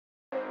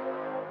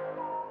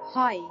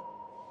Hi,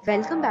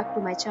 welcome back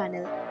to my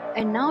channel.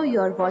 And now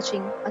you are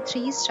watching a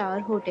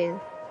 3-star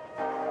hotel.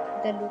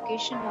 The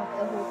location of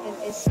the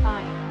hotel is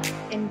fine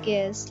and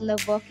guests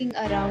love walking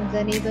around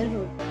the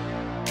neighborhood.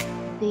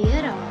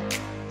 There are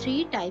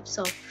 3 types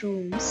of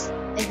rooms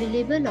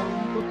available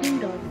on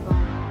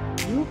booking.com.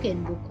 You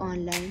can book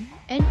online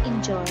and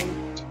enjoy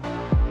it.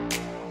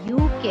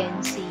 You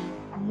can see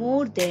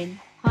more than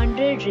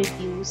 100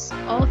 reviews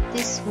of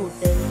this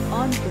hotel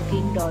on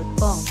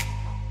booking.com.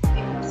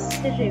 Its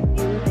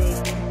review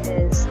rating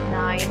is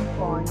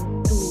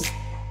 9.2,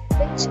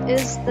 which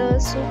is the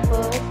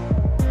superb.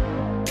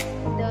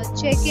 The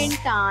check-in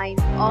time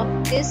of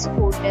this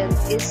hotel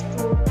is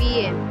 2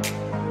 p.m.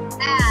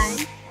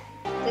 and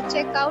the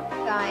checkout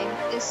time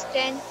is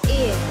 10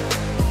 a.m.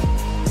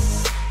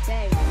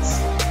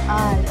 Pets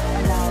are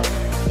allowed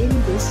in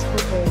this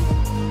hotel.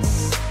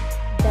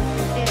 The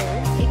hotel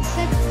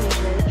accepts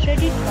major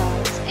credit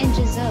cards and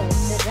reserves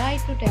the right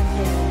to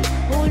temporarily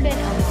hold an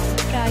amount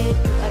prior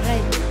to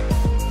arrival.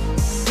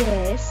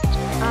 Guests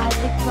are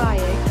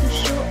required to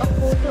show a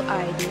photo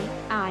ID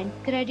and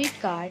credit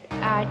card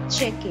at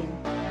check-in.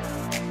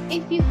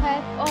 If you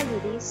have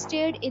already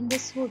stayed in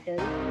this hotel,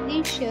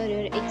 please share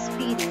your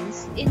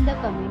experience in the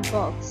comment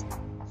box.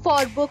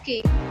 For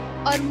booking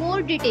or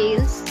more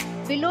details,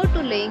 below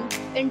to link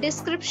in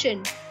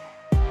description.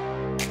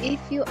 If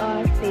you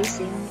are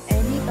facing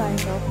any kind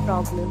of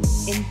problem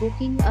in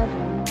booking a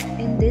room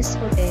in this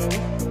hotel,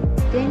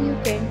 then you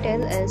can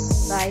tell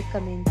us by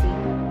commenting.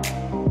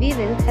 We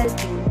will help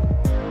you.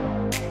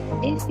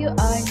 If you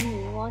are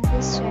new on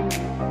this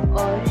channel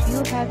or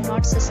you have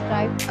not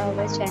subscribed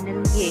our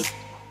channel yet,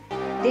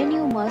 then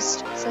you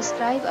must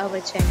subscribe our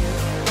channel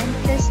and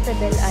press the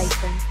bell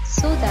icon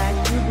so that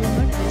you do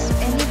not miss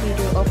any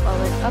video of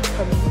our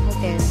upcoming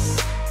hotels.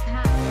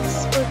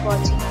 Thanks for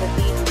watching the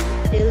video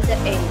till the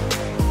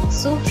end.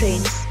 So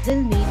friends,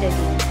 we'll meet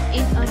again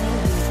in a new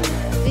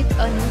video with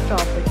a new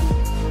property.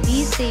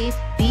 Be safe,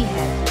 be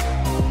happy.